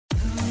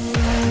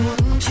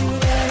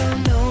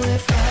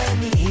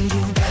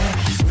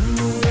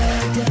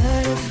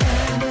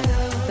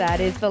That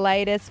is the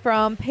latest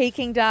from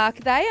Peking Duck.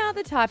 They are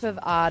the type of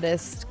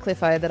artist,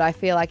 Cliffo, that I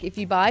feel like if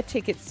you buy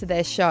tickets to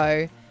their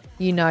show,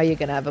 you know you're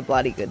going to have a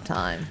bloody good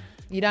time.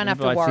 You don't have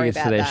to worry about that. Buy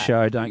tickets to their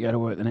show, don't go to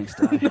work the next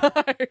day. No.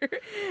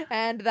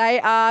 And they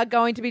are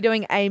going to be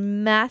doing a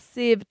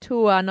massive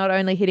tour, not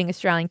only hitting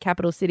Australian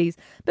capital cities,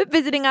 but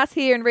visiting us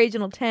here in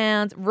regional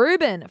towns.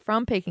 Ruben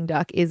from Peking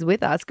Duck is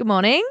with us. Good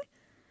morning.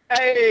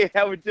 Hey,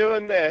 how we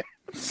doing there?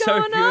 What's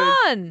going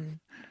on?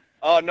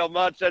 Oh, not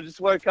much. I just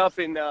woke up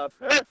in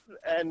Perth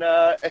and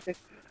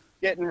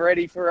getting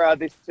ready for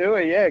this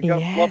tour. Yeah,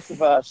 got lots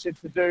of shit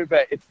to do,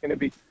 but it's going to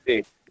be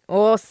sick.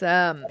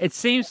 Awesome. It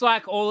seems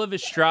like all of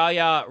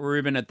Australia,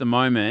 Ruben, at the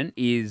moment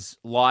is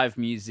live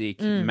music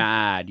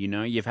mad. You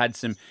know, you've had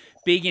some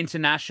big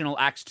international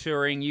acts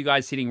touring, you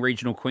guys hitting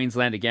regional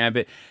Queensland again,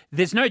 but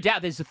there's no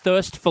doubt there's a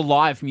thirst for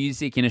live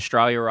music in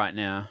Australia right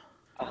now.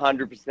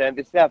 100%.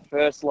 This is our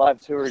first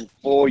live tour in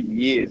 4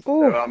 years.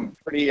 Ooh. So I'm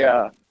pretty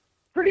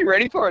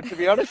ready for it, to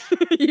be honest.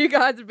 You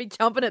guys would be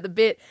chomping at the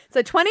bit.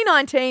 So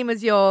 2019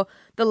 was the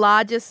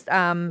largest,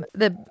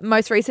 the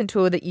most recent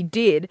tour that you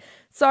did.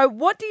 So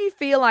what do you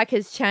feel like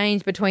has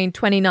changed between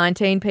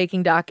 2019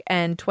 Peking Duck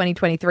and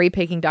 2023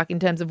 Peking Duck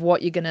in terms of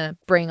what you're going to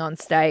bring on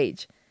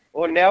stage?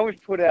 Well, now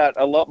we've put out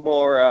a lot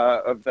more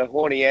of the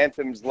horny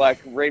anthems,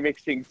 like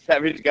remixing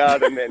Savage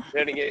Garden and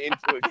turning it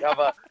into a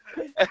cover.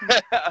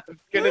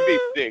 It's going to be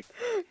sick.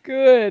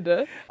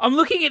 Good. I'm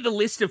looking at the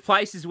list of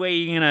places where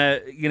you're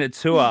gonna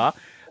tour,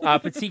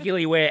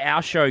 particularly where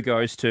our show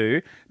goes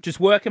to. Just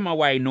working my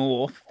way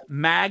north.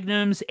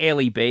 Magnum's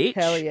Airlie Beach.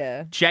 Hell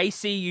yeah.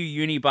 JCU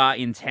Unibar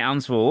in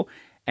Townsville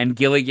and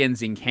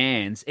Gilligan's in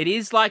Cairns. It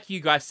is like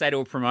you guys say to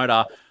a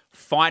promoter,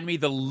 find me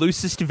the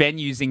loosest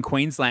venues in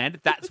Queensland.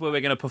 That's where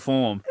we're going to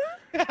perform.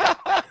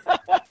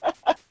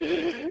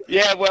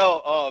 Yeah,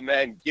 well, oh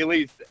man,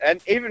 Gillies, and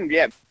even,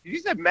 did you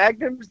say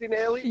Magnum's in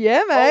Airlie?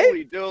 Yeah, mate.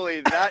 Holy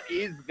dooly, that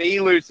is the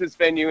loosest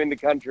venue in the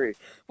country.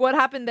 What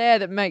happened there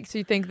that makes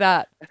you think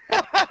that?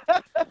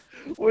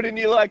 Wouldn't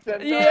you like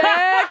that? Yeah,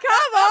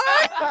 come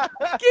on.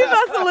 Give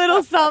us a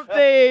little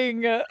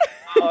something.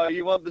 Oh,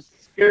 you want the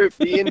scoop,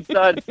 the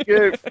inside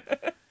scoop.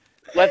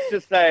 Let's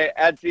just say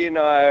Adsy and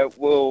I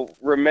will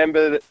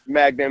remember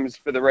Magnums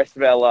for the rest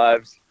of our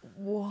lives,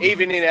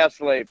 even in our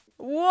sleep.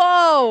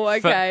 Whoa,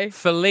 okay.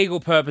 For legal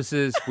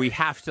purposes, we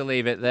have to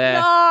leave it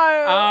there.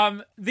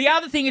 No. The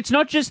other thing, it's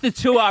not just the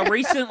tour.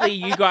 Recently,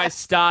 you guys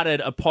started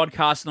a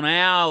podcast on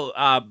our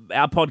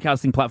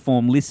podcasting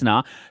platform,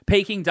 Listener,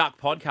 Peking Duck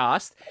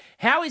Podcast.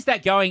 How is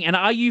that going? And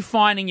are you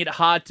finding it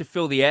hard to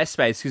fill the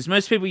airspace? Because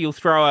most people, you'll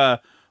throw a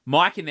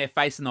mic in their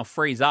face and they'll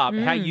freeze up.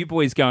 How are you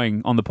boys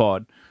going on the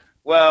pod?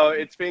 Well,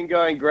 it's been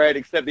going great,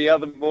 except the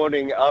other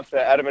morning after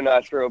Adam and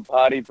I threw a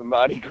party for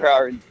Mardi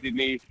Gras in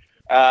Sydney.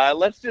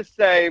 Let's just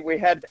say we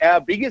had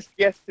our biggest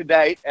guest to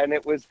date, and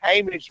it was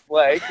Hamish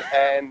Blake,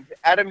 and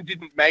Adam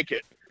didn't make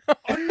it. Oh,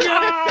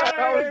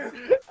 no!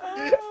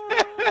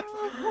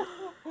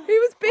 He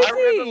was busy. I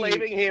remember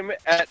leaving him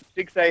at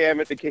 6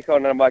 a.m. at the kick-on,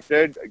 and I'm like,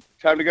 dude,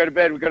 time to go to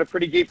bed. We've got a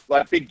pretty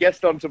big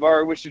guest on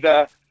tomorrow. We should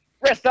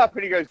rest up.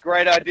 And he goes,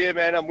 great idea,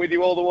 man. I'm with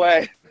you all the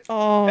way.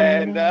 Oh,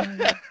 and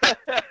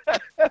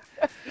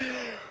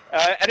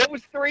and it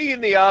was 3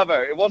 in the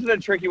Arvo. It wasn't a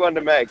tricky one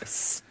to make.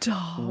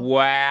 Stop.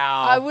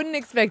 Wow. I wouldn't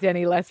expect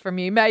any less from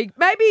you.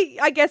 Maybe,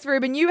 I guess,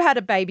 Ruben, you had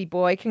a baby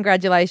boy.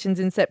 Congratulations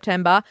in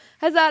September.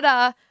 Has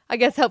that, I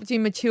guess, helped you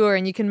mature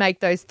and you can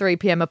make those 3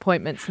 p.m.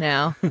 appointments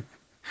now?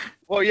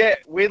 Well, yeah,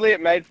 weirdly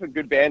it made for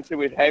good banter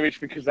with Hamish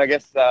because I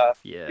guess,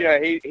 you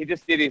know, he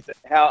just did his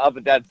How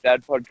Other Dads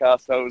Dad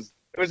podcast, so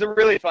it was a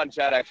really fun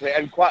chat, actually,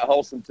 and quite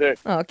wholesome, too.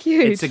 Oh,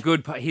 cute. It's a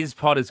good... His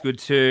pod is good,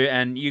 too.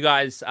 And you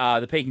guys,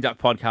 the Peking Duck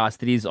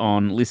podcast, it is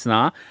on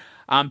Listener.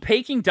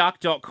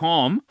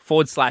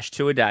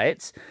 PekingDuck.com/tour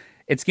dates.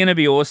 It's going to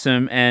be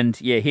awesome. And,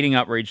 yeah, hitting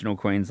up regional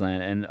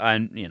Queensland. And, I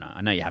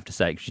know you have to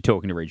say because you're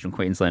talking to regional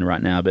Queensland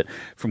right now, but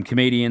from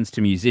comedians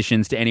to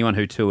musicians to anyone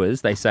who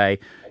tours, they say,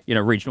 you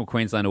know, regional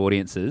Queensland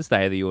audiences,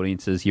 they are the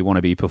audiences you want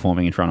to be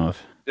performing in front of.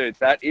 Dude,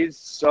 that is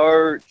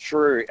so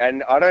true,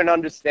 and I don't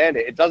understand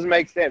it. It doesn't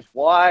make sense.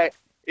 Why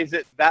is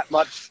it that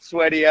much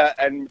sweatier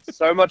and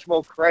so much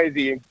more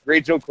crazy in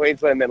regional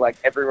Queensland than, like,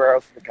 everywhere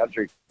else in the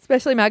country?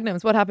 Especially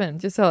Magnums. What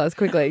happened? Just tell us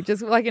quickly.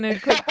 Just like in a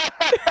quick...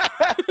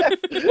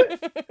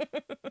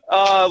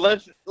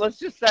 Let's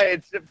just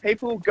say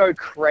people go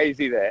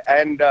crazy there,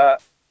 and I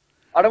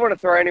don't want to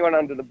throw anyone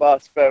under the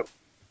bus, but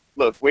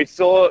look, we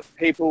saw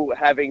people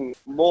having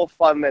more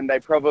fun than they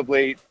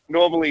probably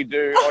normally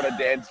do on a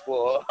dance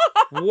floor.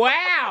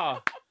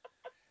 Wow.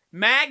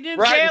 Magnum's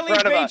Right in Airlie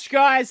front of Beach, us.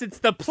 guys. It's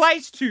the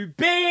place to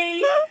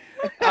be.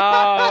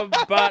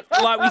 But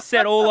like we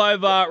said, all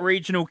over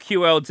regional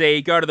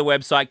QLD. Go to the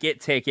website,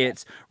 get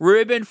tickets.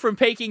 Ruben from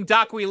Peking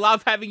Duck, we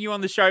love having you on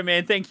the show,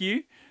 man. Thank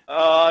you.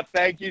 Oh,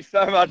 thank you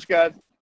so much, guys.